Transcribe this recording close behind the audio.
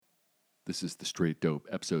This is The Straight Dope,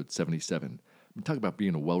 episode 77. I'm going to talk about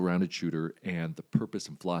being a well-rounded shooter and the purpose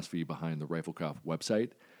and philosophy behind the Riflecraft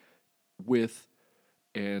website with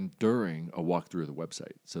and during a walkthrough of the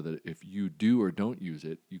website, so that if you do or don't use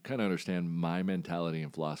it, you kind of understand my mentality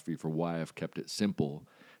and philosophy for why I've kept it simple,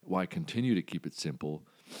 why I continue to keep it simple,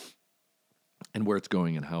 and where it's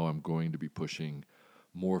going and how I'm going to be pushing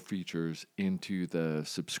more features into the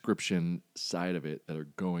subscription side of it that are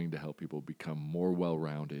going to help people become more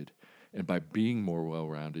well-rounded. And by being more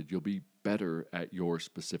well-rounded, you'll be better at your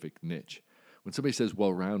specific niche. When somebody says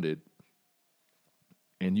well-rounded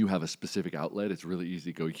and you have a specific outlet, it's really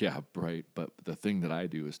easy to go, yeah, right, but the thing that I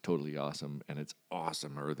do is totally awesome, and it's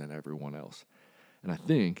awesomer than everyone else. And I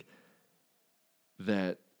think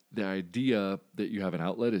that the idea that you have an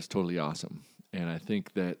outlet is totally awesome. And I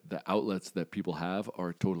think that the outlets that people have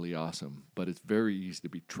are totally awesome, but it's very easy to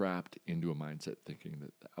be trapped into a mindset thinking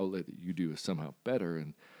that the outlet that you do is somehow better.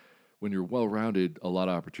 And when you're well-rounded, a lot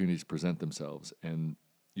of opportunities present themselves, and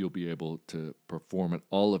you'll be able to perform at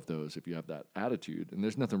all of those if you have that attitude. And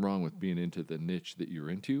there's nothing wrong with being into the niche that you're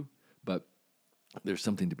into, but there's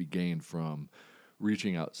something to be gained from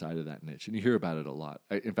reaching outside of that niche. And you hear about it a lot.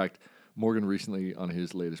 In fact, Morgan recently on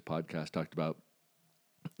his latest podcast talked about,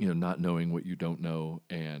 not knowing what you don't know.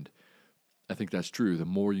 And I think that's true. The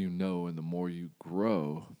more you know and the more you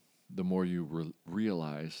grow, the more you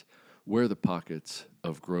realize where the pockets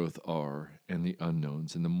of growth are and the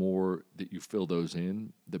unknowns. And the more that you fill those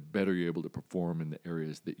in, the better you're able to perform in the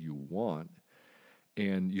areas that you want.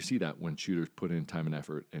 And you see that when shooters put in time and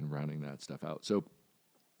effort in rounding that stuff out. So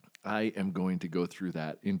I am going to go through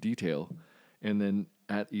that in detail, and then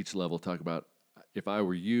at each level talk about, if I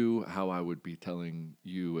were you, how I would be telling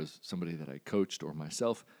you as somebody that I coached or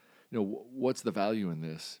myself, what's the value in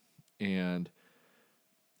this? And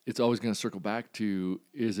it's always going to circle back to,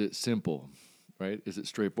 is it simple, right? Is it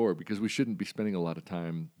straightforward? Because we shouldn't be spending a lot of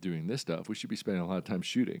time doing this stuff. We should be spending a lot of time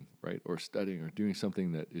shooting, right? Or studying or doing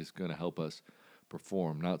something that is going to help us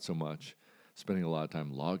perform, not so much spending a lot of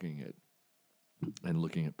time logging it and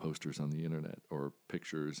looking at posters on the internet or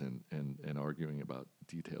pictures and arguing about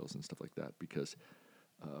details and stuff like that. Because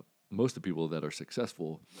most of the people that are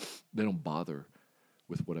successful, they don't bother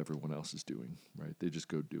with what everyone else is doing, right? They just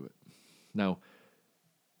go do it. Now,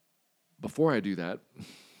 before I do that,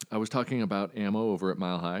 I was talking about ammo over at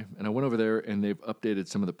Mile High, and I went over there and they've updated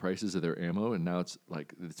some of the prices of their ammo, and now it's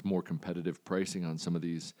more competitive pricing on some of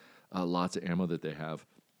these lots of ammo that they have.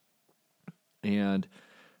 And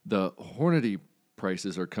the Hornady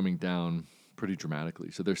prices are coming down pretty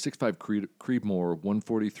dramatically. So their 6.5 Creedmoor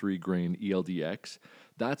 143 grain ELDX,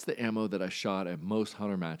 that's the ammo that I shot at most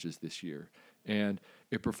hunter matches this year, and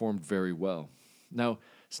it performed very well. Now,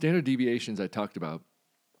 standard deviations I talked about,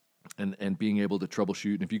 and being able to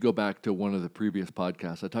troubleshoot. And if you go back to one of the previous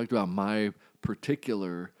podcasts, I talked about my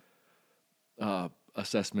particular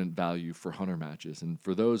assessment value for hunter matches. And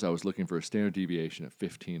for those, I was looking for a standard deviation of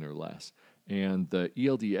 15 or less. And the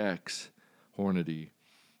ELDX Hornady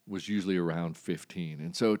was usually around 15.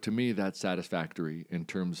 And so to me, that's satisfactory in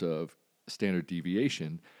terms of standard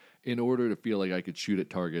deviation in order to feel like I could shoot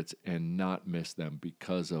at targets and not miss them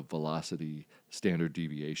because of velocity standard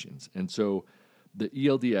deviations. And so the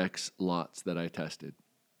ELDX lots that I tested,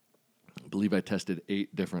 I believe I tested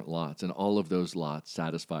 8 different lots, and all of those lots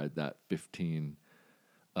satisfied that 15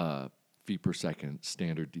 feet per second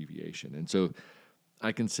standard deviation. And so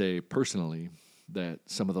I can say personally that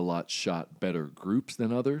some of the lots shot better groups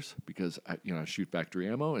than others because I shoot factory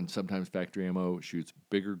ammo, and sometimes factory ammo shoots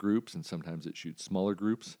bigger groups and sometimes it shoots smaller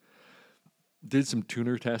groups. Did some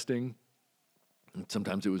tuner testing. And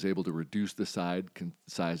sometimes it was able to reduce the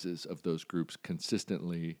sizes of those groups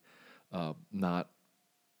consistently, not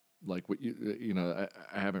like what I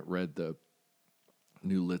haven't read the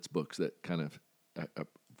new Litz books that kind of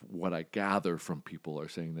what I gather from people are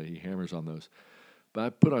saying that he hammers on those. But I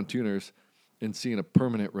put on tuners and seen a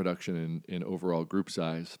permanent reduction in overall group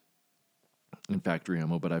size in factory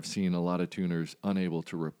ammo, but I've seen a lot of tuners unable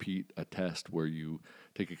to repeat a test where you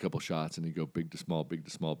take a couple shots and you go big to small, big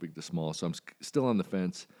to small, big to small. So I'm still on the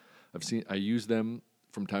fence. I use them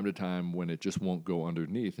from time to time when it just won't go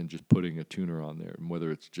underneath and just putting a tuner on there, and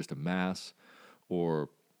whether it's just a mass or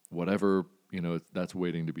whatever, that's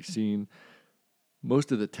waiting to be seen.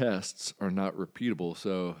 Most of the tests are not repeatable,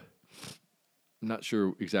 so I'm not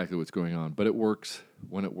sure exactly what's going on, but it works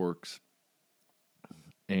when it works.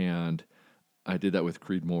 And I did that with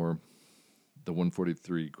Creedmoor, the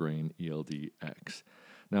 143 grain ELDX.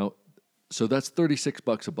 Now, so that's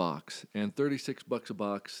 $36 a box, and $36 a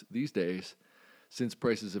box these days, since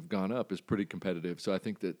prices have gone up, is pretty competitive. So I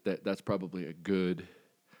think that's probably a good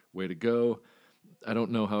way to go. I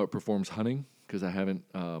don't know how it performs hunting because I haven't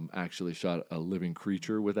actually shot a living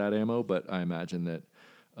creature with that ammo, but I imagine that,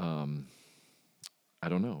 I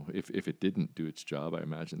don't know, if it didn't do its job, I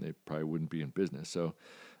imagine they probably wouldn't be in business. So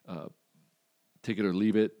take it or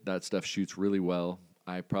leave it. That stuff shoots really well.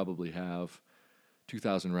 I probably have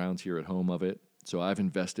 2,000 rounds here at home of it. So I've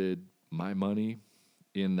invested my money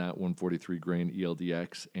in that 143 grain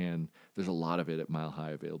ELDX, and there's a lot of it at Mile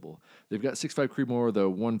High available. They've got 6.5 Creedmoor, the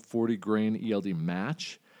 140 grain ELD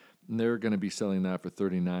match, and they're going to be selling that for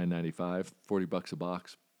 $39.95, $40 a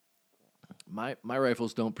box. My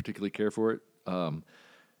rifles don't particularly care for it,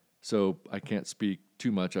 so I can't speak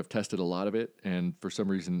too much. I've tested a lot of it, and for some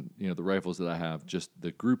reason, the rifles that I have, just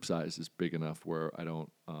the group size is big enough where I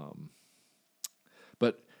don't.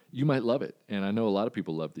 But you might love it, and I know a lot of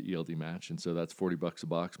people love the ELD match, and so that's $40 a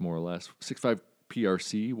box, more or less. 6.5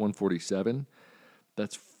 PRC 147,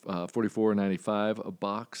 that's $44.95 a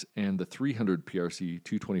box, and the 300 PRC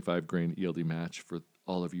 225 grain ELD match for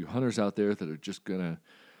all of you hunters out there that are just gonna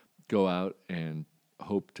go out and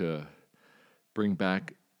hope to bring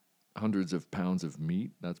back hundreds of pounds of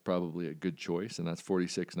meat. That's probably a good choice, and that's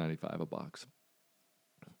 $46.95 a box.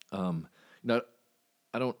 Now,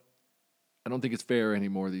 I don't think it's fair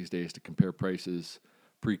anymore these days to compare prices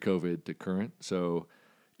pre-COVID to current. So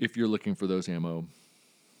if you're looking for those ammo,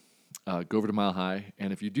 go over to Mile High,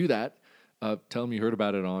 and if you do that, tell them you heard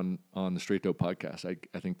about it on the Straight Dope podcast.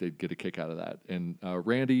 I think they'd get a kick out of that. And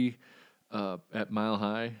Randy at Mile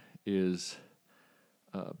High is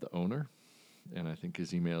the owner, and I think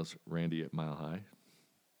his email's Randy at Mile High,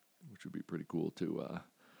 which would be pretty cool to.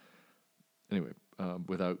 Anyway,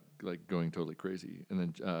 without like going totally crazy, and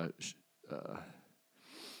then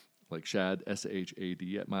like Shad,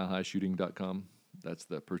 SHAD at milehighshooting.com. That's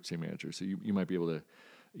the purchasing manager. So you might be able to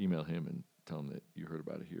email him and tell him that you heard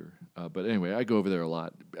about it here. But anyway, I go over there a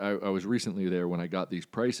lot. I was recently there when I got these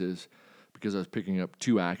prices because I was picking up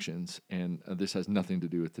 2 actions, and this has nothing to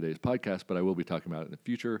do with today's podcast, but I will be talking about it in the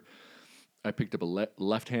future. I picked up a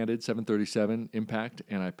left-handed 737 Impact,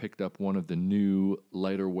 and I picked up one of the new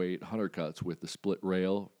lighter weight Hunter Cuts with the split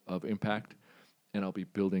rail of Impact, and I'll be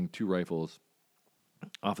building 2 rifles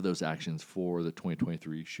off of those actions for the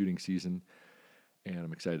 2023 shooting season, and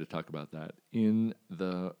I'm excited to talk about that in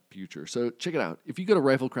the future. So check it out. If you go to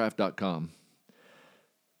riflecraft.com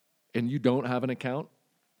and you don't have an account,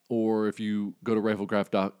 or if you go to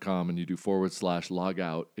riflecraft.com and you do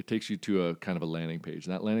 /logout, it takes you to a kind of a landing page.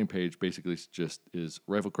 And that landing page basically just is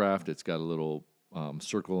Riflecraft. It's got a little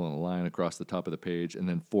circle and a line across the top of the page, and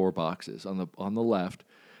then 4 boxes. On the left,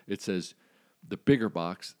 it says the bigger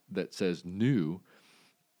box that says new.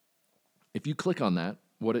 If you click on that,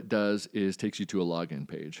 what it does is takes you to a login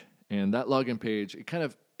page. And that login page,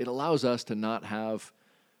 it allows us to not have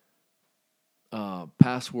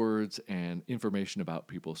passwords and information about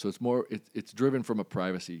people. So it's driven from a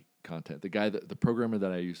privacy content. The programmer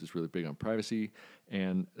that I use is really big on privacy,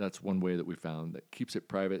 and that's one way that we found that keeps it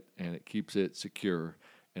private, and it keeps it secure,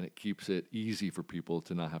 and it keeps it easy for people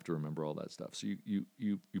to not have to remember all that stuff. So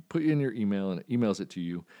you put in your email, and it emails it to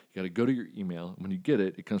you. You got to go to your email, and when you get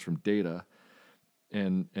it, it comes from data,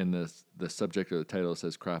 and the subject or the title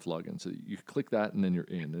says craft login. So you click that, and then you're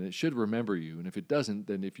in, and it should remember you. And if it doesn't,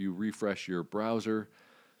 then if you refresh your browser,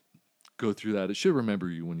 go through that, it should remember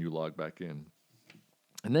you when you log back in.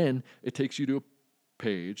 And then it takes you to a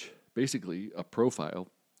page, basically a profile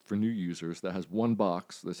for new users that has one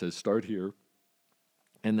box that says start here,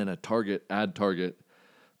 and then a add target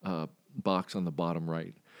box on the bottom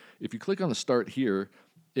right. If you click on the start here,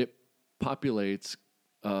 it populates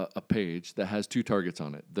a page that has 2 targets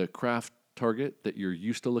on it. The craft target that you're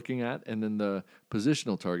used to looking at, and then the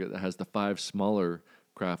positional target that has the 5 smaller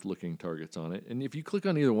craft-looking targets on it. And if you click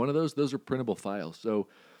on either one of those are printable files. So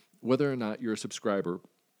whether or not you're a subscriber,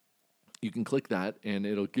 you can click that, and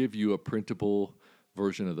it'll give you a printable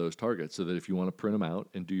version of those targets, so that if you want to print them out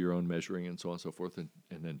and do your own measuring and so on and so forth, and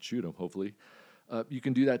then shoot them, hopefully, you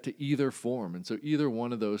can do that to either form. And so either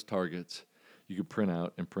one of those targets you can print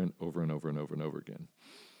out and print over and over and over and over again.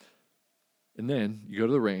 And then you go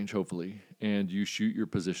to the range, hopefully, and you shoot your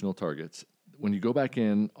positional targets. When you go back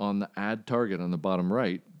in on the add target on the bottom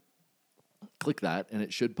right, click that, and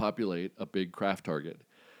it should populate a big craft target.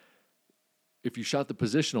 If you shot the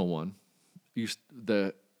positional one,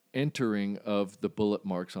 the entering of the bullet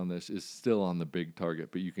marks on this is still on the big target,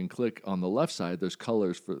 but you can click on the left side, there's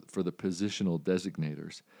colors for the positional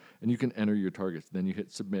designators, and you can enter your targets. Then you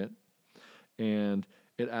hit submit, and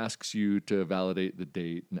it asks you to validate the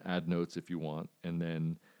date and add notes if you want, and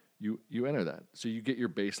then you enter that. So you get your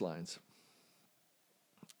baselines.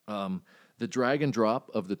 The drag and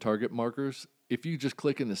drop of the target markers if you just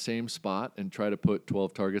click in the same spot and try to put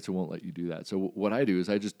 12 targets, it won't let you do that. So what I do is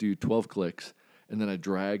I just do 12 clicks, and then I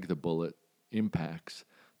drag the bullet impacts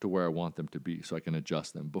to where I want them to be so I can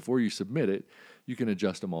adjust them. Before you submit it, you can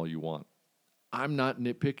adjust them all you want. I'm not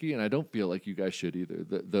nitpicky, and I don't feel like you guys should either.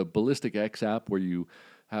 The Ballistic X app, where you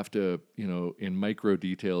have to, in micro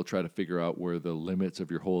detail, try to figure out where the limits of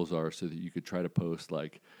your holes are so that you could try to post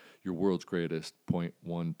like your world's greatest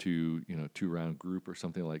 0.12, 2-round group or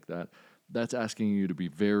something like that. That's asking you to be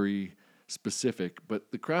very specific. But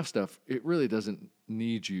the craft stuff, it really doesn't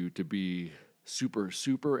need you to be super,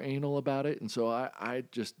 super anal about it. And so I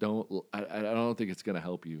just don't, I don't think it's going to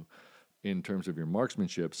help you in terms of your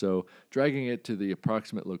marksmanship. So dragging it to the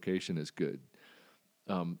approximate location is good.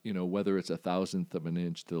 Whether it's 1,000th of an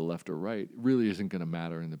inch to the left or right really isn't going to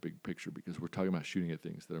matter in the big picture, because we're talking about shooting at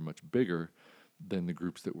things that are much bigger than the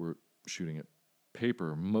groups that we're shooting at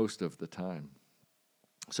paper most of the time.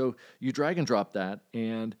 So you drag and drop that,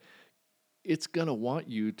 and it's going to want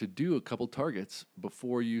you to do a couple targets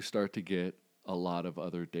before you start to get a lot of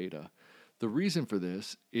other data. The reason for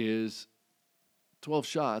this is 12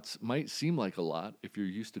 shots might seem like a lot if you're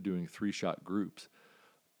used to doing 3-shot groups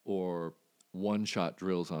or 1-shot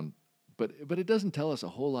drills but it doesn't tell us a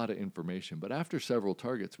whole lot of information. But after several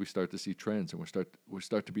targets, we start to see trends, and we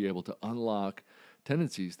start to be able to unlock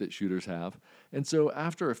tendencies that shooters have. And so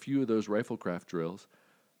after a few of those riflecraft drills,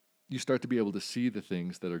 you start to be able to see the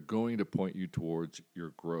things that are going to point you towards your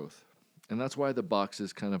growth. And that's why the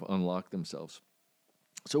boxes kind of unlock themselves.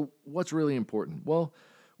 So what's really important? Well,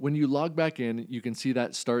 when you log back in, you can see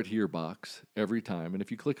that Start Here box every time. And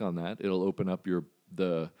if you click on that, it'll open up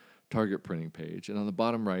the target printing page. And on the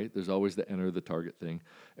bottom right, there's always the enter the target thing.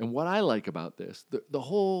 And what I like about this, the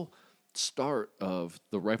whole start of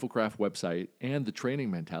the Riflecraft website and the training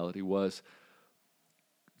mentality was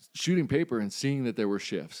shooting paper and seeing that there were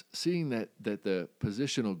shifts, seeing that the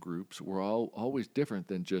positional groups were always different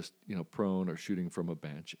than just, prone or shooting from a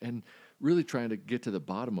bench, and really trying to get to the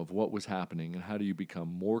bottom of what was happening and how do you become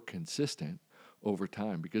more consistent over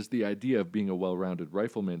time. Because the idea of being a well-rounded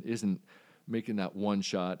rifleman isn't making that one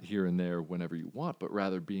shot here and there whenever you want, but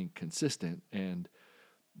rather being consistent and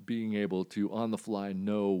being able to, on the fly,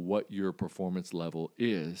 know what your performance level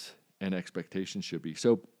is and expectations should be.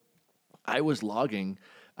 So I was logging.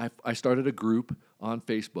 I started a group on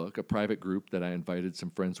Facebook, a private group that I invited some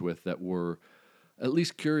friends with that were at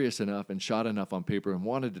least curious enough and shot enough on paper and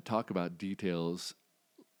wanted to talk about details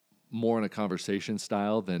more in a conversation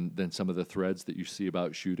style than some of the threads that you see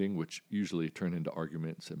about shooting, which usually turn into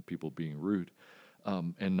arguments and people being rude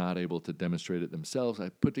and not able to demonstrate it themselves. I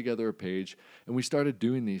put together a page, and we started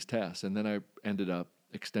doing these tests, and then I ended up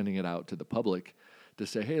extending it out to the public to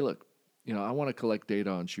say, hey, look, I want to collect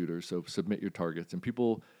data on shooters, so submit your targets. And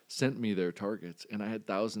people sent me their targets, and I had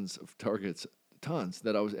thousands of targets, tons,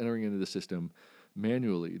 that I was entering into the system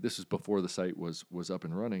manually. This was before the site was up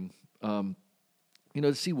and running.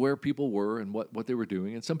 To see where people were and what they were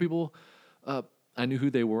doing. And some people, I knew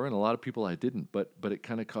who they were, and a lot of people I didn't. But it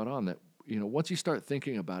kind of caught on that, once you start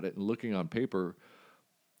thinking about it and looking on paper,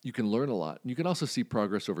 you can learn a lot. You can also see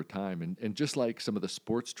progress over time. And just like some of the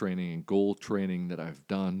sports training and goal training that I've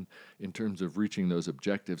done in terms of reaching those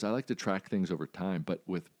objectives, I like to track things over time. But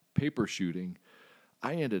with paper shooting,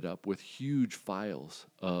 I ended up with huge files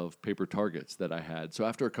of paper targets that I had. So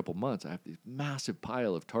after a couple months, I have this massive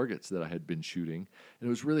pile of targets that I had been shooting, and it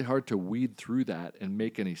was really hard to weed through that and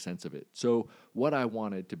make any sense of it. So what I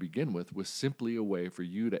wanted to begin with was simply a way for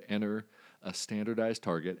you to enter a standardized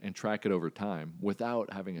target and track it over time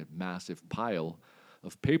without having a massive pile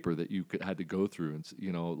of paper that you had to go through,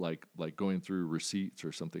 and like going through receipts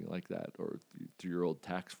or something like that, or through your old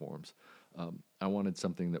tax forms. I wanted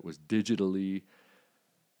something that was digitally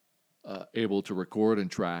able to record and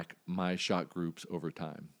track my shot groups over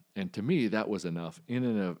time. And to me, that was enough in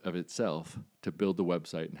and of itself to build the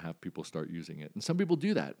website and have people start using it. And some people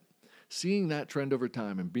do that. Seeing that trend over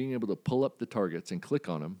time and being able to pull up the targets and click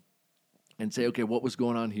on them and say, okay, what was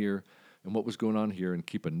going on here and what was going on here, and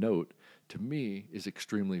keep a note, to me is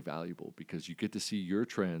extremely valuable, because you get to see your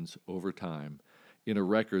trends over time in a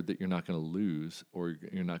record that you're not going to lose, or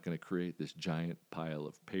you're not going to create this giant pile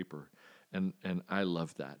of paper. And I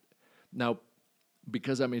love that. Now,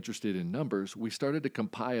 because I'm interested in numbers, we started to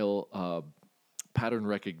compile pattern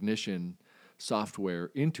recognition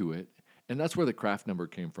software into it, and that's where the craft number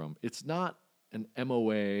came from. It's not an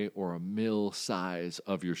MOA or a mil size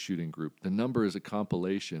of your shooting group. The number is a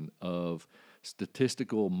compilation of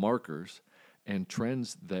statistical markers and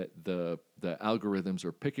trends that the algorithms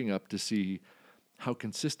are picking up to see how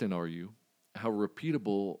consistent are you, how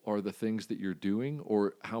repeatable are the things that you're doing,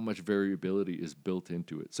 or how much variability is built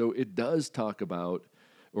into it. So it does talk about,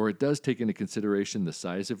 or it does take into consideration the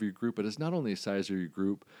size of your group, but it's not only the size of your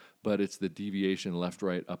group, but it's the deviation left,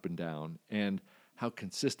 right, up, and down, and how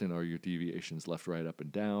consistent are your deviations left, right, up,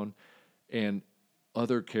 and down, and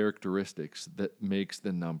other characteristics that makes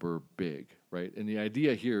the number big, right? And the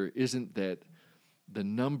idea here isn't that the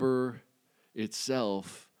number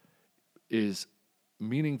itself is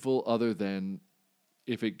meaningful other than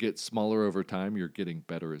if it gets smaller over time, you're getting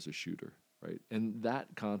better as a shooter, right? And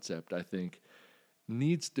that concept, I think,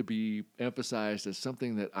 needs to be emphasized as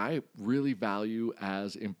something that I really value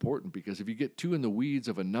as important, because if you get too in the weeds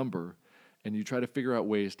of a number and you try to figure out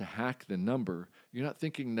ways to hack the number, you're not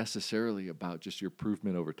thinking necessarily about just your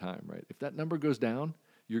improvement over time, right? If that number goes down,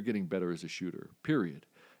 you're getting better as a shooter, period.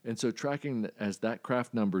 And so tracking as that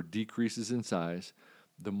craft number decreases in size,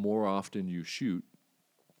 the more often you shoot,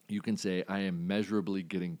 you can say, I am measurably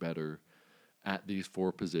getting better at these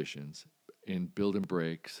 4 positions in build and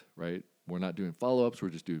breaks, right? We're not doing follow-ups. We're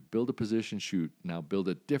just doing build a position, shoot. Now build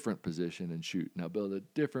a different position and shoot. Now build a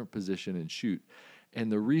different position and shoot.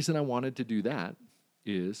 And the reason I wanted to do that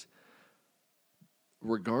is,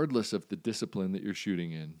 regardless of the discipline that you're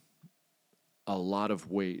shooting in, a lot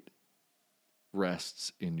of weight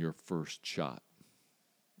rests in your first shot,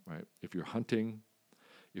 right? If you're hunting,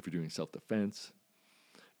 if you're doing self-defense,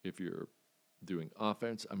 if you're doing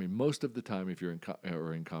offense, I mean, most of the time, if you're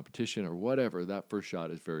in competition or whatever, that first shot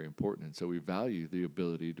is very important. And so we value the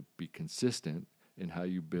ability to be consistent in how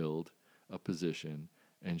you build a position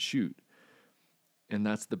and shoot. And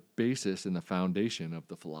that's the basis and the foundation of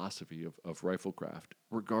the philosophy of riflecraft.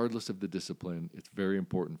 Regardless of the discipline, it's very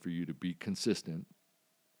important for you to be consistent,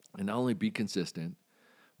 and not only be consistent,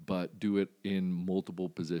 but do it in multiple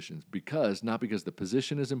positions. Not because the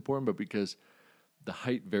position is important, but because the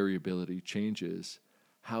height variability changes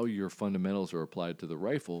how your fundamentals are applied to the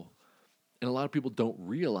rifle. And a lot of people don't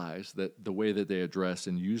realize that the way that they address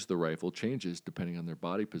and use the rifle changes depending on their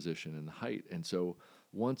body position and the height. And so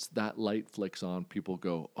once that light flicks on, people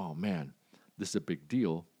go, oh man, this is a big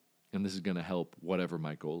deal, and this is going to help whatever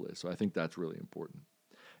my goal is. So I think that's really important.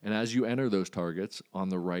 And as you enter those targets, on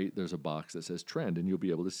the right, there's a box that says trend, and you'll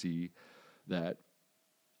be able to see that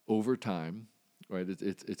over time, right,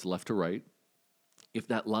 it's left to right. If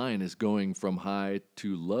that line is going from high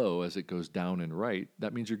to low as it goes down and right,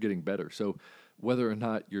 that means you're getting better. So whether or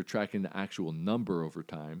not you're tracking the actual number over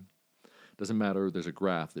time, doesn't matter. There's a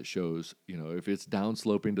graph that shows, if it's down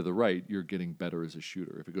sloping to the right, you're getting better as a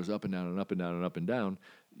shooter. If it goes up and down and up and down and up and down,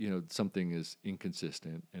 something is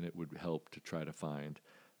inconsistent, and it would help to try to find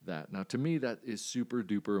that. Now, to me, that is super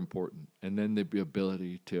duper important. And then the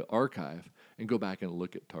ability to archive and go back and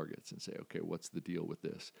look at targets and say, okay, what's the deal with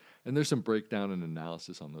this? And there's some breakdown and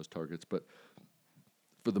analysis on those targets, but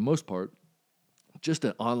for the most part, just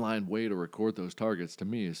an online way to record those targets to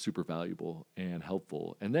me is super valuable and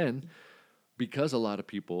helpful. And then, because a lot of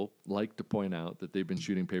people like to point out that they've been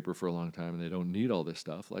shooting paper for a long time and they don't need all this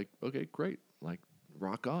stuff, like, okay, great, like,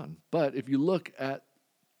 rock on. But if you look at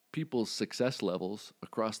people's success levels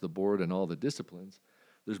across the board in all the disciplines,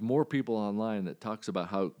 there's more people online that talks about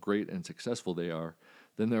how great and successful they are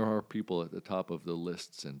than there are people at the top of the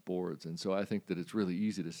lists and boards. And so I think that it's really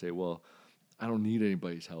easy to say, well, I don't need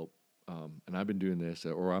anybody's help, and I've been doing this,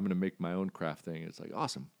 or I'm going to make my own craft thing. It's like,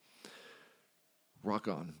 awesome, rock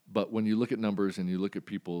on. But when you look at numbers and you look at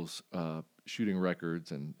people's shooting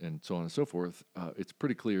records and so on and so forth, it's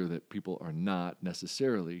pretty clear that people are not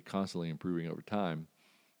necessarily constantly improving over time.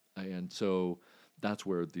 And so that's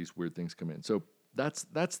where these weird things come in. So that's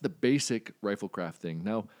the basic riflecraft thing.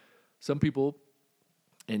 Now, some people,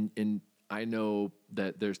 and I know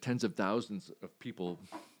that there's tens of thousands of people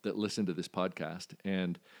that listen to this podcast,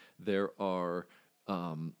 and there are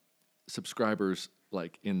subscribers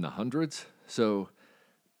like in the hundreds. So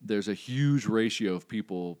there's a huge ratio of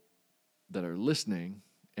people that are listening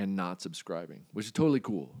and not subscribing, which is totally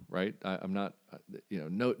cool, right? I'm not,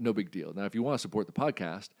 no big deal. Now, if you want to support the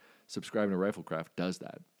podcast, subscribing to Riflecraft does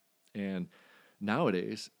that. And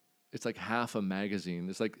nowadays, it's like half a magazine.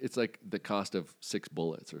 It's like the cost of 6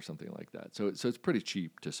 bullets or something like that. So it's pretty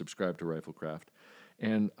cheap to subscribe to Riflecraft.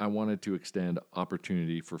 And I wanted to extend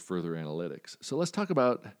opportunity for further analytics. So let's talk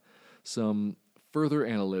about some further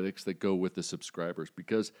analytics that go with the subscribers,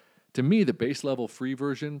 because to me, the base level free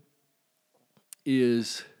version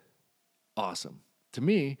is awesome. To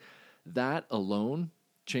me, that alone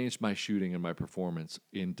changed my shooting and my performance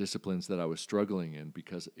in disciplines that I was struggling in,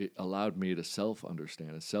 because it allowed me to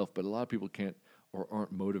self-understand itself. But a lot of people can't or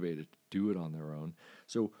aren't motivated to do it on their own.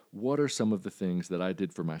 So what are some of the things that I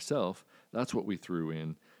did for myself? That's what we threw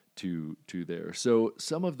in to there. So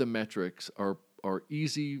some of the metrics are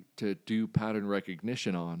easy to do pattern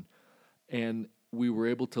recognition on, and we were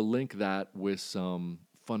able to link that with some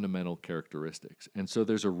fundamental characteristics. And so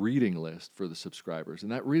there's a reading list for the subscribers.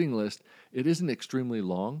 And that reading list, it isn't extremely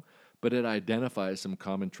long, but it identifies some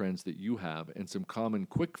common trends that you have and some common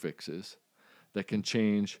quick fixes that can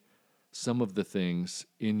change some of the things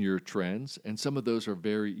in your trends. And some of those are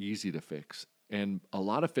very easy to fix. And a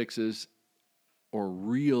lot of fixes or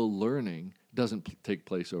real learning doesn't take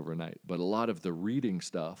place overnight. But a lot of the reading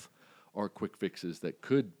stuff are quick fixes that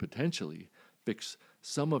could potentially fix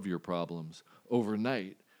some of your problems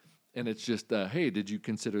overnight. And it's just, hey, did you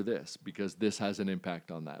consider this? Because this has an impact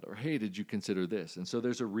on that. Or, hey, did you consider this? And so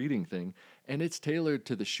there's a reading thing, and it's tailored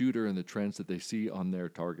to the shooter and the trends that they see on their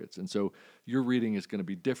targets. And so your reading is going to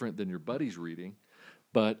be different than your buddy's reading,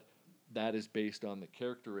 but that is based on the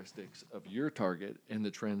characteristics of your target and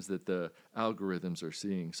the trends that the algorithms are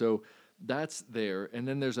seeing. So that's there. And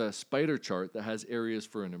then there's a spider chart that has areas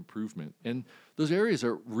for an improvement. And those areas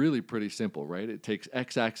are really pretty simple, right? It takes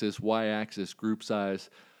x-axis, y-axis, group size.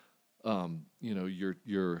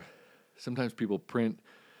 Your sometimes people print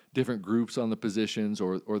different groups on the positions,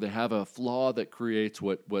 or they have a flaw that creates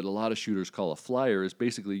what a lot of shooters call a flyer. Is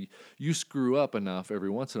basically you screw up enough every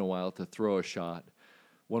once in a while to throw a shot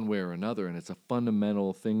one way or another, and it's a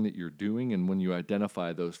fundamental thing that you're doing. And when you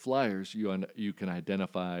identify those flyers, you can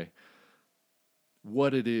identify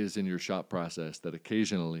what it is in your shot process that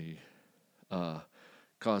occasionally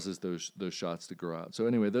causes those shots to grow out. So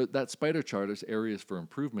anyway, that spider chart is areas for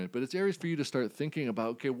improvement, but it's areas for you to start thinking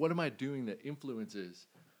about, okay, what am I doing that influences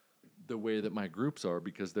the way that my groups are,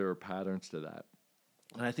 because there are patterns to that.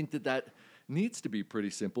 And I think that needs to be pretty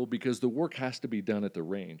simple, because the work has to be done at the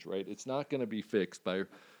range, right? It's not going to be fixed by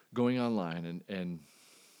going online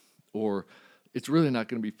or it's really not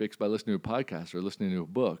going to be fixed by listening to a podcast or listening to a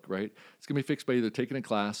book, right? It's going to be fixed by either taking a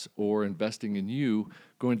class or investing in you,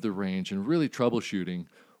 going to the range and really troubleshooting,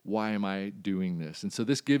 why am I doing this? And so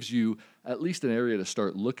this gives you at least an area to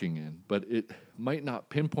start looking in, but it might not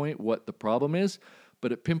pinpoint what the problem is,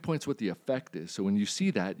 but it pinpoints what the effect is. So when you see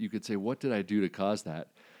that, you could say, what did I do to cause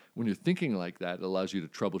that? When you're thinking like that, it allows you to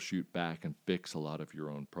troubleshoot back and fix a lot of your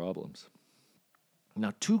own problems.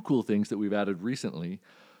 Now, two cool things that we've added recently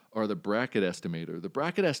are the bracket estimator. The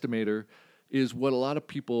bracket estimator is what a lot of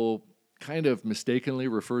people kind of mistakenly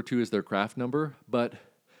refer to as their craft number, but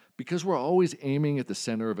because we're always aiming at the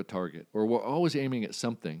center of a target, or we're always aiming at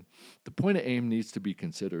something, the point of aim needs to be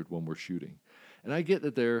considered when we're shooting. And I get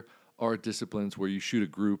that there are disciplines where you shoot a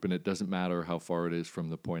group and it doesn't matter how far it is from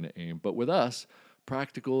the point of aim, but with us,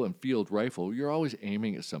 practical and field rifle, you're always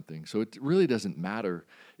aiming at something. So it really doesn't matter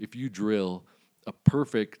if you drill a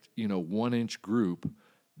perfect, 1-inch group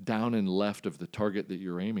down and left of the target that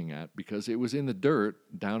you're aiming at, because it was in the dirt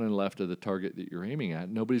down and left of the target that you're aiming at.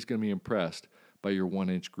 Nobody's going to be impressed by your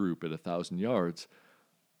 1-inch group at 1,000 yards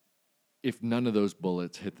if none of those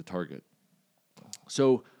bullets hit the target.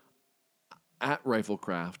 So at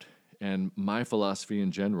Riflecraft, and my philosophy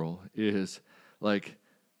in general is like,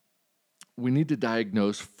 we need to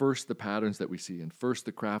diagnose first the patterns that we see and first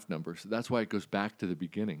the craft number. So that's why it goes back to the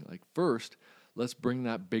beginning. Like, first, let's bring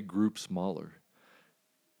that big group smaller.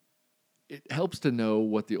 It helps to know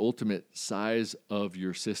what the ultimate size of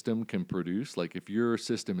your system can produce. Like, if your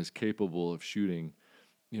system is capable of shooting,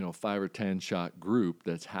 5 or 10 shot group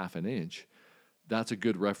that's half an inch, that's a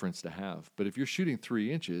good reference to have. But if you're shooting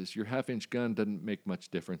 3 inches, your half-inch gun doesn't make much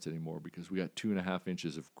difference anymore, because we got 2.5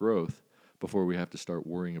 inches of growth before we have to start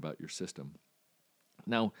worrying about your system.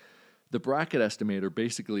 Now, the bracket estimator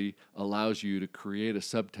basically allows you to create a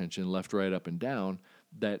subtension left, right, up, and down,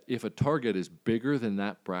 that if a target is bigger than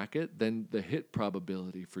that bracket, then the hit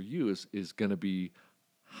probability for you is going to be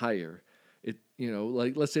higher.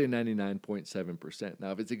 Like, let's say 99.7%.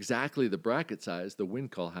 Now, if it's exactly the bracket size, the wind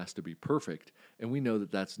call has to be perfect. And we know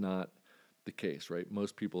that that's not the case, right?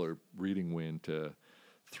 Most people are reading wind to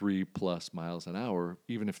 3+ miles an hour,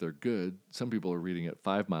 even if they're good. Some people are reading at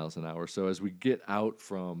 5 miles an hour. So as we get out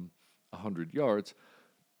from 100 yards,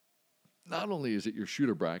 not only is it your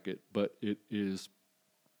shooter bracket, but it is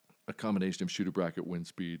a combination of shooter bracket, wind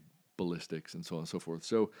speed, ballistics, and so on and so forth.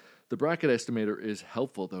 So the bracket estimator is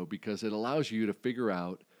helpful, though, because it allows you to figure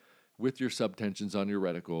out with your subtensions on your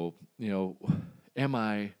reticle, am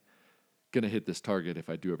I going to hit this target if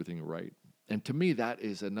I do everything right? And to me, that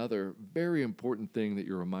is another very important thing that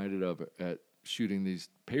you're reminded of at shooting these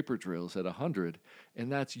paper drills at 100,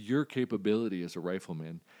 and that's your capability as a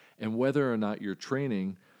rifleman, and whether or not you're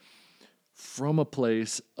training from a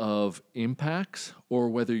place of impacts or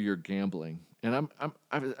whether you're gambling. And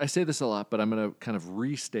I say this a lot, but I'm going to kind of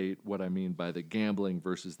restate what I mean by the gambling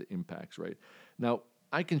versus the impacts, right? Now,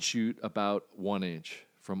 I can shoot about 1 inch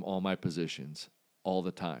from all my positions all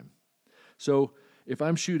the time. So if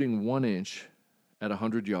I'm shooting 1 inch at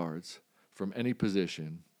 100 yards from any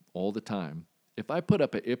position all the time, if I put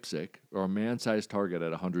up an IPSC or a man-sized target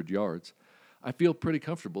at 100 yards, I feel pretty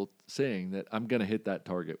comfortable saying that I'm going to hit that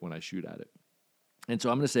target when I shoot at it. And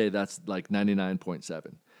so I'm going to say that's like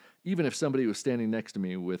 99.7. Even if somebody was standing next to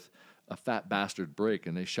me with a fat bastard break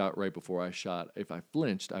and they shot right before I shot, if I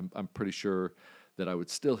flinched, I'm pretty sure that I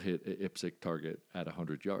would still hit an IPSC target at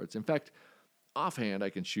 100 yards. In fact, offhand,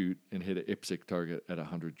 I can shoot and hit an IPSC target at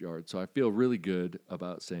 100 yards. So I feel really good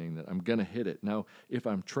about saying that I'm going to hit it. Now, if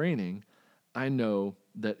I'm training, I know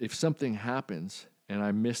that if something happens and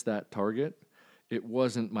I miss that target, it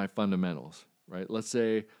wasn't my fundamentals, right? Let's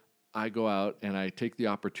say I go out and I take the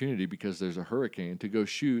opportunity because there's a hurricane to go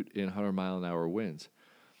shoot in 100-mile-an-hour winds.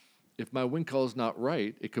 If my wind call is not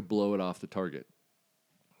right, it could blow it off the target.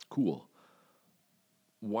 Cool.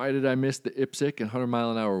 Why did I miss the IPSC and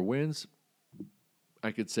 100-mile-an-hour winds?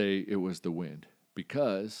 I could say it was the wind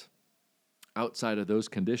because outside of those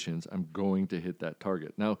conditions, I'm going to hit that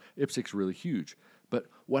target. Now, IPSC's really huge, but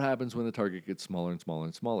what happens when the target gets smaller and smaller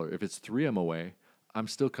and smaller? If it's 3M away, I'm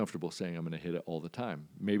still comfortable saying I'm going to hit it all the time.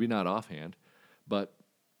 Maybe not offhand, but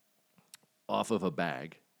off of a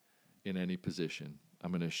bag in any position,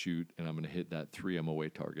 I'm going to shoot and I'm going to hit that 3M away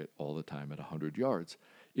target all the time at 100 yards.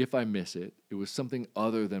 If I miss it, it was something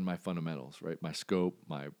other than my fundamentals, right? My scope,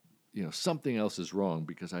 something else is wrong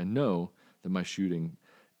because I know that my shooting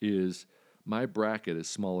my bracket is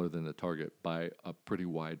smaller than the target by a pretty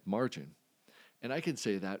wide margin. And I can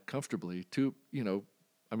say that comfortably to,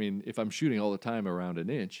 if I'm shooting all the time around an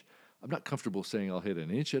inch, I'm not comfortable saying I'll hit an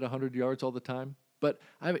inch at 100 yards all the time, but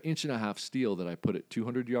I have an 1.5 inch steel that I put at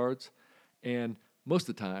 200 yards, and most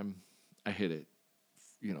of the time I hit it,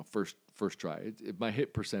 first try. My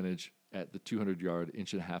hit percentage at the 200-yard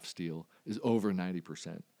 1.5 inch steel is over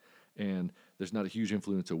 90%, and there's not a huge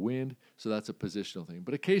influence of wind, so that's a positional thing.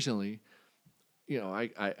 But occasionally,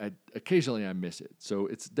 I miss it, so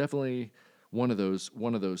it's definitely one of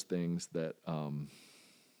those things that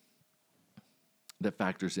that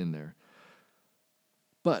factors in there.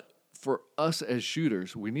 But for us as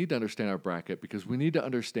shooters, we need to understand our bracket because we need to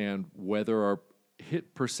understand whether our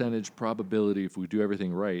hit percentage probability, if we do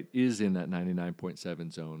everything right, is in that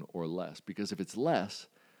 99.7 zone or less. Because if it's less,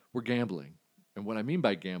 we're gambling. And what I mean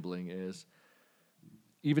by gambling is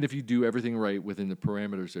even if you do everything right within the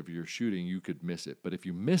parameters of your shooting, you could miss it. But if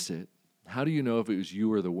you miss it, how do you know if it was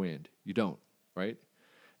you or the wind? You don't, right?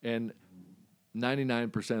 And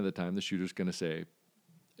 99% of the time, the shooter's going to say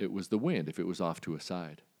it was the wind if it was off to a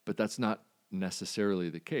side. But that's not necessarily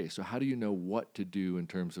the case. So how do you know what to do in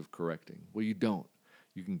terms of correcting? Well, you don't.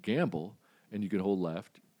 You can gamble, and you can hold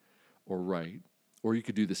left or right, or you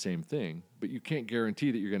could do the same thing, but you can't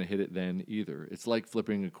guarantee that you're going to hit it then either. It's like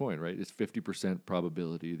flipping a coin, right? It's 50%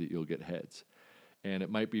 probability that you'll get heads. And it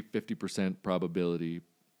might be 50% probability,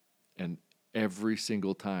 and every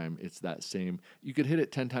single time it's that same. You could hit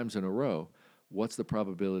it 10 times in a row. What's the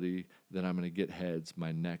probability that I'm going to get heads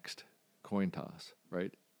my next coin toss,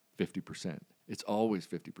 right? 50%. It's always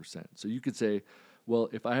 50%. So you could say, well,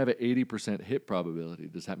 if I have an 80% hit probability,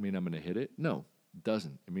 does that mean I'm going to hit it? No, it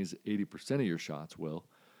doesn't. It means 80% of your shots will,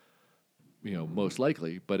 most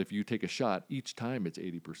likely. But if you take a shot, each time it's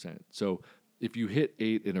 80%. So if you hit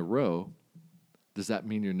 8 in a row, does that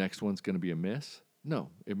mean your next one's going to be a miss? No,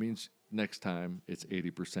 it means next time it's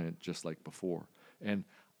 80% just like before. And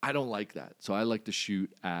I don't like that. So I like to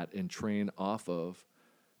shoot at and train off of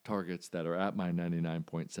targets that are at my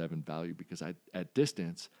 99.7 value because at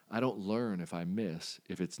distance, I don't learn if I miss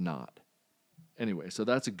if it's not. Anyway, so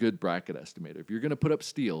that's a good bracket estimator. If you're going to put up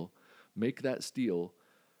steel, make that steel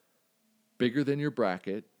bigger than your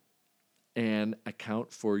bracket and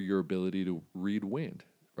account for your ability to read wind,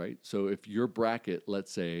 right? So if your bracket,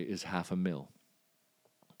 let's say, is 0.5 mil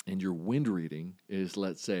and your wind reading is,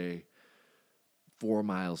 let's say, 4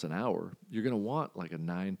 miles an hour, you're going to want like a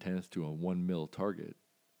 9/10 to a 1 mil target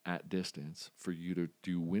at distance for you to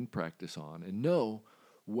do wind practice on and know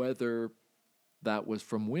whether that was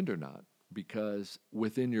from wind or not. Because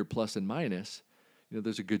within your plus and minus,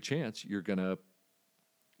 there's a good chance you're going to,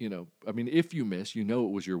 if you miss, it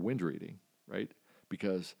was your wind reading, right?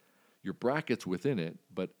 Because your bracket's within it,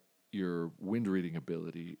 but your wind reading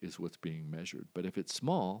ability is what's being measured. But if it's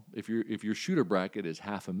small, if your shooter bracket is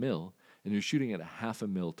 0.5 mil and you're shooting at a 0.5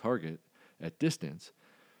 mil target at distance,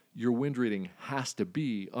 your wind reading has to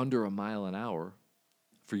be under 1 mile an hour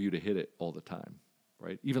for you to hit it all the time,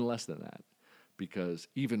 right? Even less than that, because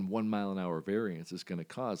even 1 mile an hour variance is going to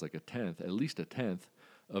cause like at least a tenth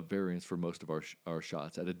of variance for most of our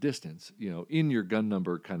shots at a distance, in your gun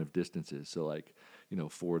number kind of distances. So like,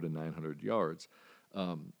 400 to 900 yards.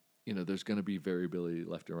 There's going to be variability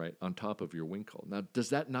left and right on top of your wing call. Now,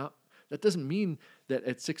 that doesn't mean that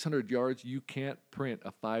at 600 yards you can't print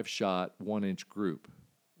a 5-shot 1-inch group,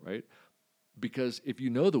 right? Because if you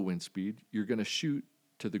know the wind speed, you're going to shoot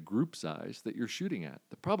to the group size that you're shooting at.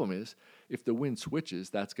 The problem is, if the wind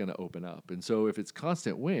switches, that's going to open up. And so if it's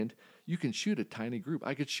constant wind, you can shoot a tiny group.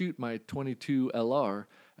 I could shoot my 22 LR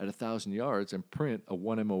at 1,000 yards and print a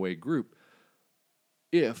 1 MOA group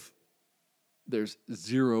if there's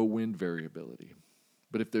zero wind variability.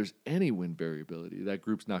 But if there's any wind variability, that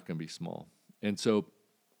group's not going to be small. And so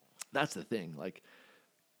that's the thing. Like,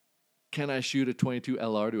 can I shoot a 22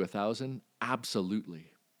 LR to 1,000?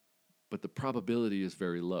 Absolutely. But the probability is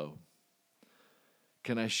very low.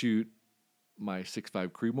 Can I shoot my 6.5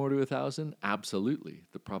 Creedmoor to 1,000? Absolutely.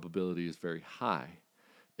 The probability is very high.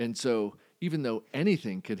 And so even though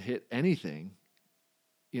anything can hit anything,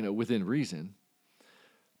 within reason,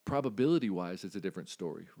 probability-wise, it's a different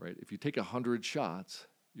story, right? If you take 100 shots,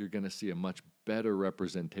 you're going to see a much better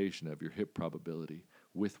representation of your hit probability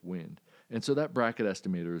with wind. And so that bracket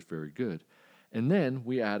estimator is very good. And then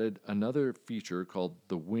we added another feature called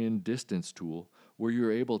the wind distance tool, where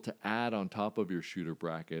you're able to add on top of your shooter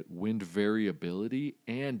bracket wind variability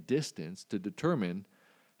and distance to determine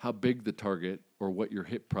how big the target or what your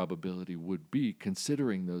hit probability would be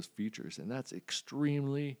considering those features. And that's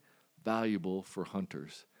extremely valuable for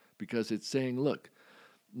hunters because it's saying, look,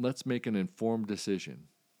 let's make an informed decision.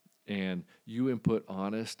 And you input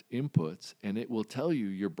honest inputs, and it will tell you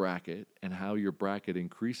your bracket and how your bracket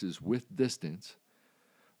increases with distance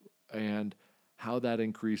and how that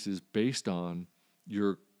increases based on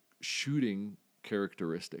your shooting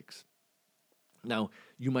characteristics. Now,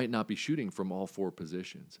 you might not be shooting from all 4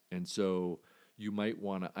 positions, and so you might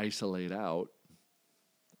want to isolate out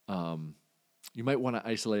one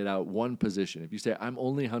position. If you say, I'm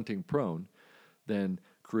only hunting prone, then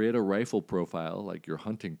create a rifle profile, like your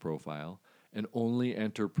hunting profile, and only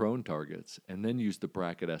enter prone targets, and then use the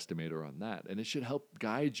bracket estimator on that. And it should help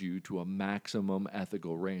guide you to a maximum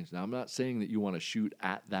ethical range. Now, I'm not saying that you want to shoot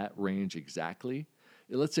at that range exactly.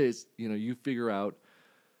 Let's say it's, you figure out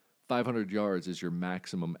 500 yards is your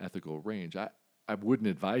maximum ethical range. I wouldn't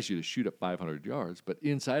advise you to shoot at 500 yards, but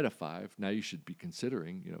inside of 5, now you should be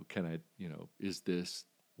considering, is this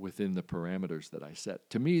within the parameters that I set?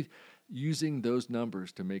 To me, using those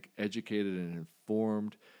numbers to make educated and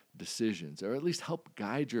informed decisions, or at least help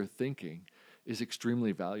guide your thinking, is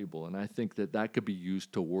extremely valuable. And I think that could be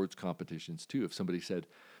used towards competitions too. If somebody said,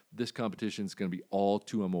 this competition is going to be all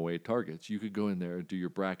 2 MOA targets, you could go in there and do your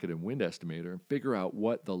bracket and wind estimator and figure out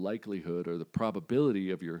what the likelihood or the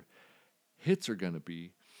probability of your hits are going to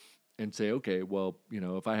be, and say, okay, well,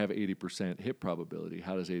 if I have 80% hit probability,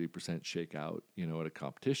 how does 80% shake out, at a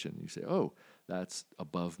competition? You say, oh, that's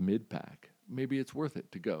above mid-pack. Maybe it's worth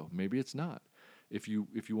it to go. Maybe it's not. If you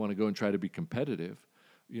want to go and try to be competitive,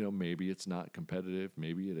 maybe it's not competitive.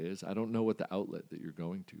 Maybe it is. I don't know what the outlet that you're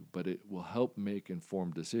going to, but it will help make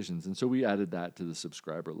informed decisions. And so we added that to the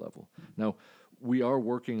subscriber level. Now, we are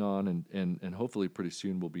working on, and hopefully pretty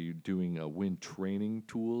soon we'll be doing a wind training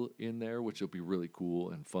tool in there, which will be really cool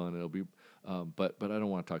and fun. It'll be, but I don't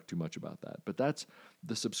want to talk too much about that. But that's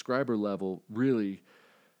the subscriber level, really.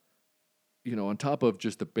 On top of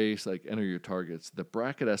just the base, like enter your targets, the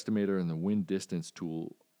bracket estimator and the wind distance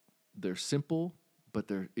tool, they're simple, but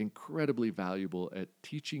they're incredibly valuable at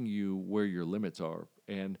teaching you where your limits are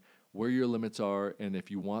and where your limits are, and if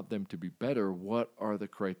you want them to be better, what are the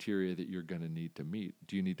criteria that you're going to need to meet?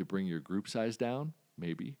 Do you need to bring your group size down?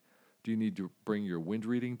 Maybe. Do you need to bring your wind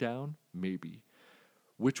reading down? Maybe.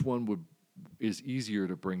 Which one is easier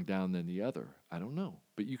to bring down than the other? I don't know.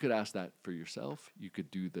 But you could ask that for yourself. You could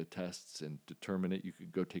do the tests and determine it. You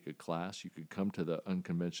could go take a class. You could come to the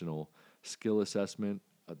unconventional skill assessment.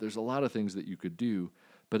 There's a lot of things that you could do,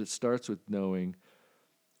 but it starts with knowing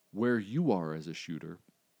where you are as a shooter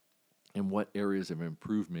and what areas of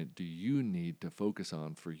improvement do you need to focus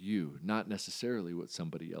on for you, not necessarily what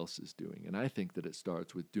somebody else is doing. And I think that it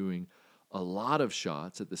starts with doing a lot of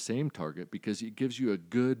shots at the same target because it gives you a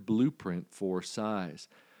good blueprint for size.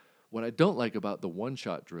 What I don't like about the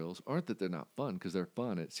one-shot drills aren't that they're not fun, because they're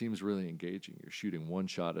fun. It seems really engaging. You're shooting one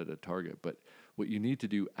shot at a target. But what you need to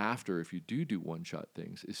do after, if you do one-shot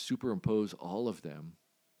things, is superimpose all of them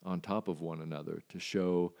on top of one another to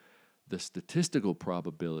show the statistical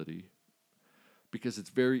probability, because it's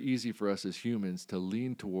very easy for us as humans to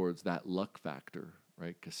lean towards that luck factor,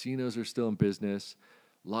 right? Casinos are still in business,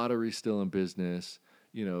 lottery's still in business,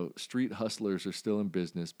 street hustlers are still in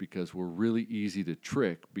business because we're really easy to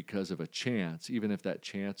trick because of a chance, even if that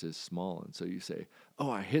chance is small. And so you say, oh,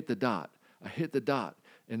 I hit the dot.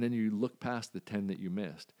 And then you look past the 10 that you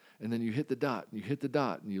missed. And then you hit the dot, and you hit the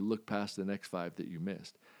dot, and you look past the next 5 that you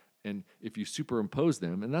missed. And if you superimpose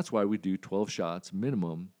them, and that's why we do 12 shots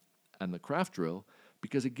minimum on the craft drill,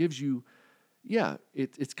 because it gives you,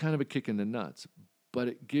 it's kind of a kick in the nuts, but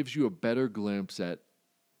it gives you a better glimpse at,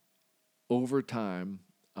 over time,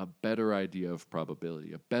 a better idea of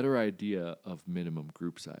probability, a better idea of minimum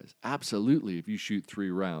group size. Absolutely, if you shoot 3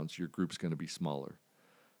 rounds, your group's going to be smaller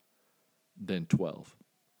than 12.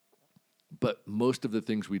 But most of the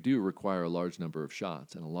things we do require a large number of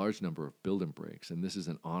shots and a large number of build and breaks, and this is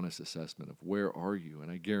an honest assessment of where are you. And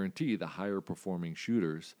I guarantee the higher performing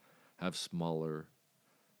shooters have smaller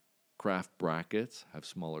craft brackets, have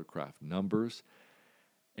smaller craft numbers,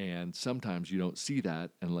 and sometimes you don't see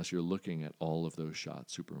that unless you're looking at all of those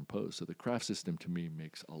shots superimposed. So the craft system to me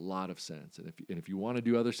makes a lot of sense. And if you want to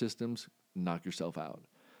do other systems, knock yourself out.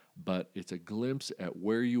 But it's a glimpse at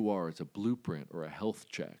where you are. It's a blueprint or a health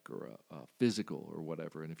check or a physical or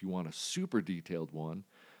whatever. And if you want a super detailed one,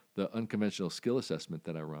 the unconventional skill assessment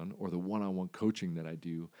that I run or the one-on-one coaching that I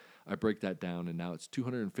do, I break that down, and now it's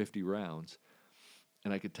 250 rounds.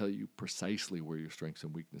 And I could tell you precisely where your strengths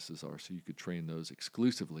and weaknesses are, so you could train those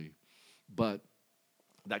exclusively. But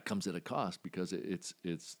that comes at a cost because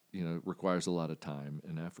it requires a lot of time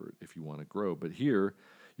and effort if you want to grow. But here,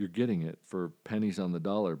 you're getting it for pennies on the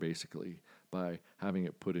dollar, basically, by having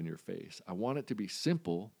it put in your face. I want it to be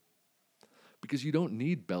simple because you don't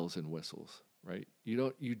need bells and whistles, right?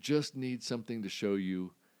 You just need something to show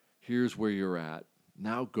you, here's where you're at.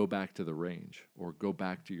 Now go back to the range or go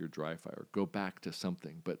back to your dry fire, go back to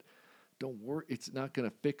something. But don't worry, it's not going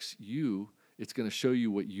to fix you. It's going to show you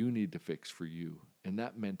what you need to fix for you. And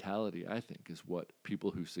that mentality, I think, is what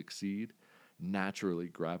people who succeed naturally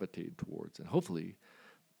gravitate towards. And hopefully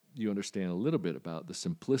you understand a little bit about the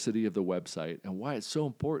simplicity of the website and why it's so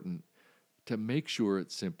important to make sure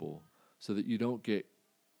it's simple so that you don't get,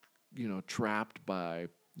 trapped by,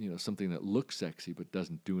 something that looks sexy but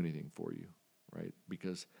doesn't do anything for you, right?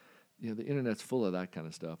 Because, the internet's full of that kind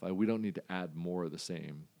of stuff. We don't need to add more of the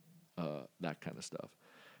same, that kind of stuff.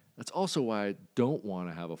 That's also why I don't want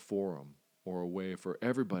to have a forum or a way for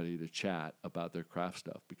everybody to chat about their craft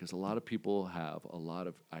stuff, because a lot of people have a lot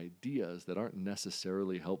of ideas that aren't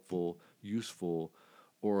necessarily helpful, useful,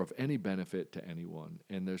 or of any benefit to anyone.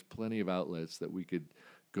 And there's plenty of outlets that we could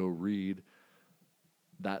go read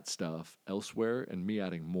that stuff elsewhere, and me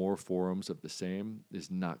adding more forums of the same is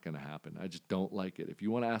not going to happen. I just don't like it. If you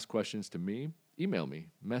want to ask questions to me, email me,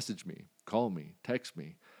 message me, call me, text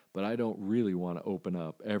me, but I don't really want to open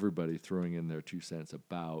up everybody throwing in their 2 cents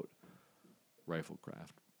about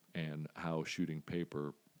riflecraft and how shooting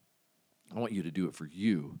paper. I want you to do it for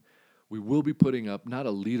you. We will be putting up not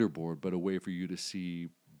a leaderboard, but a way for you to see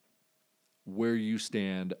where you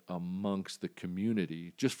stand amongst the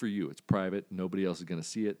community, just for you. It's private. Nobody else is going to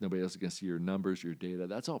see it. Nobody else is going to see your numbers, your data.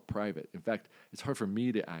 That's all private. In fact, it's hard for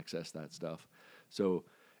me to access that stuff. So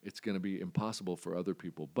it's going to be impossible for other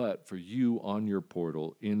people. But for you on your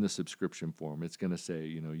portal in the subscription form, it's going to say,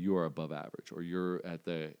 you are above average or you're at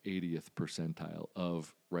the 80th percentile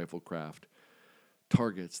of riflecraft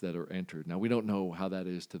targets that are entered. Now, we don't know how that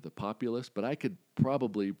is to the populace, but I could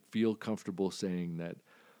probably feel comfortable saying that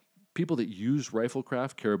people that use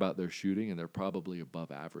riflecraft care about their shooting, and they're probably above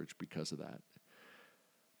average because of that.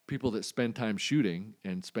 People that spend time shooting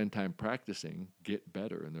and spend time practicing get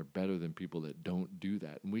better, and they're better than people that don't do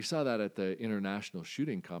that. And we saw that at the international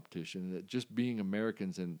shooting competition, that just being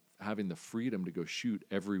Americans and having the freedom to go shoot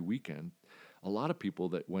every weekend, a lot of people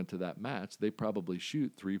that went to that match, they probably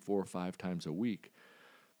shoot 3, 4, 5 times a week.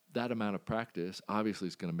 That amount of practice obviously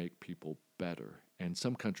is going to make people better. And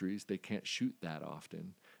some countries, they can't shoot that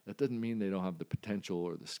often. That doesn't mean they don't have the potential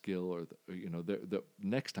or the skill or the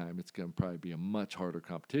next time it's going to probably be a much harder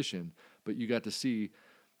competition. But you got to see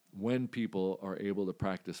when people are able to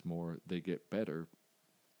practice more, they get better.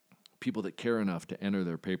 People that care enough to enter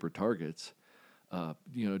their paper targets,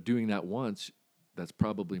 doing that once, that's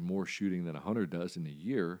probably more shooting than a hunter does in a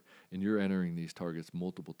year, and you're entering these targets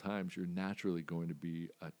multiple times, you're naturally going to be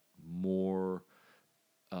a more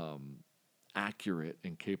accurate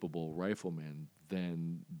and capable rifleman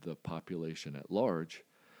than the population at large.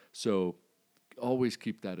 So always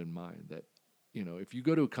keep that in mind, that if you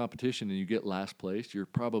go to a competition and you get last place, you're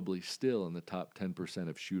probably still in the top 10%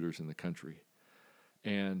 of shooters in the country.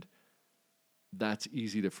 And that's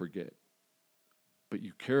easy to forget. But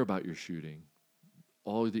you care about your shooting.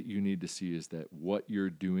 all that you need to see is that what you're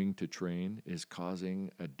doing to train is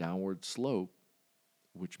causing a downward slope,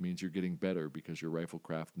 which means you're getting better because your rifle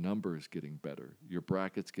craft number is getting better. Your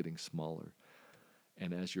bracket's getting smaller.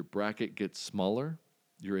 And as your bracket gets smaller,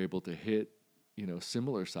 you're able to hit,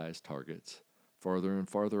 similar sized targets farther and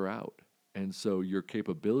farther out. And so your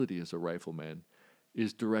capability as a rifleman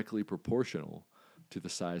is directly proportional to the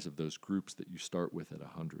size of those groups that you start with at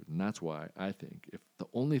 100. And that's why I think if the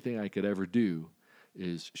only thing I could ever do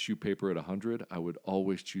is shoot paper at 100, I would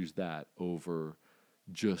always choose that over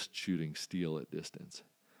just shooting steel at distance,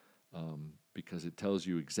 because it tells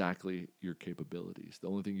you exactly your capabilities. The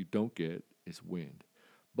only thing you don't get is wind.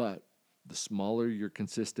 But the smaller your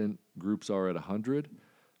consistent groups are at 100,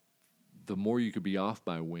 the more you could be off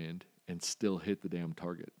by wind and still hit the damn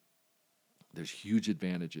target. There's huge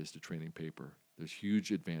advantages to training paper. There's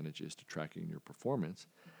huge advantages to tracking your performance.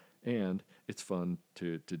 And it's fun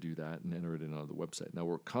to do that and enter it in on the website. Now,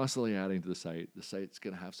 we're constantly adding to the site. The site's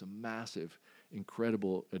going to have some massive,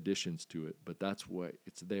 incredible additions to it, but that's why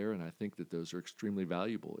it's there, and I think that those are extremely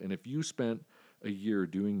valuable. And if you spent a year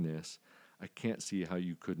doing this, I can't see how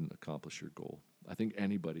you couldn't accomplish your goal. I think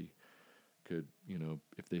anybody could,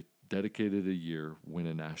 if they dedicated a year, win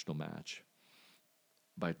a national match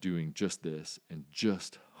by doing just this and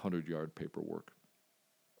just 100-yard paperwork.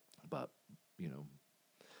 But,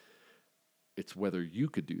 it's whether you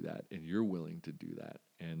could do that and you're willing to do that.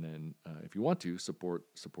 And then if you want to, support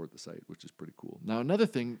the site, which is pretty cool. Now, another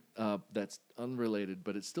thing that's unrelated,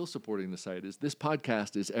 but it's still supporting the site, is this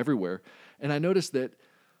podcast is everywhere. And I noticed that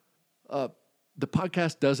the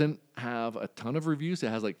podcast doesn't have a ton of reviews. It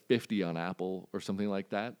has like 50 on Apple or something like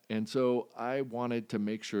that. And so I wanted to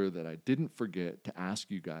make sure that I didn't forget to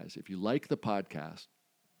ask you guys, if you like the podcast,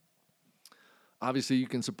 obviously you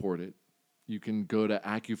can support it. You can go to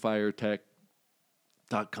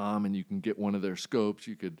AccuFireTech.com and you can get one of their scopes.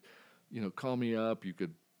 You could, call me up. You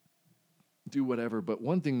could do whatever. But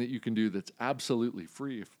one thing that you can do that's absolutely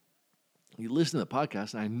free, if you listen to the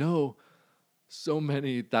podcast, and I know so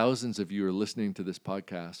many thousands of you are listening to this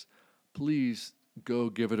podcast, please go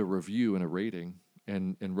give it a review and a rating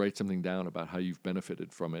and write something down about how you've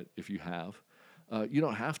benefited from it if you have. You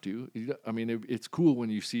don't have to. It's cool when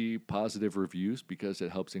you see positive reviews because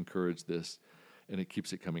it helps encourage this and it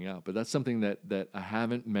keeps it coming out. But that's something that I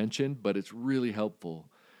haven't mentioned, but it's really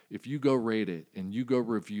helpful. If you go rate it and you go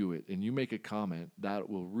review it and you make a comment, that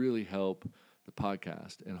will really help the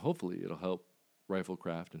podcast. And hopefully it'll help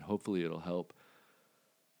Riflecraft, and hopefully it'll help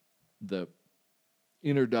the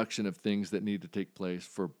introduction of things that need to take place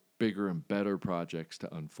for bigger and better projects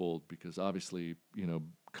to unfold, because obviously,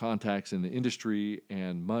 contacts in the industry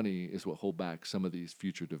and money is what hold back some of these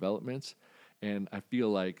future developments. And I feel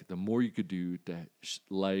like the more you could do to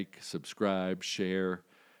like, subscribe, share,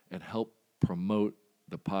 and help promote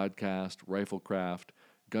the podcast, Riflecraft,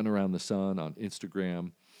 Gun Around the Sun on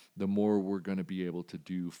Instagram, the more we're going to be able to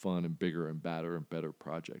do fun and bigger and better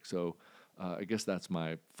projects. So I guess that's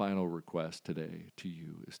my final request today to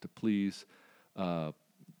you, is to please go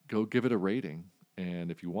give it a rating.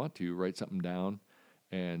 And if you want to, write something down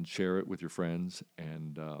and share it with your friends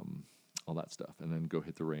and all that stuff. And then go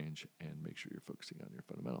hit the range and make sure you're focusing on your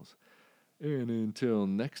fundamentals. And until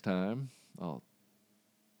next time, I'll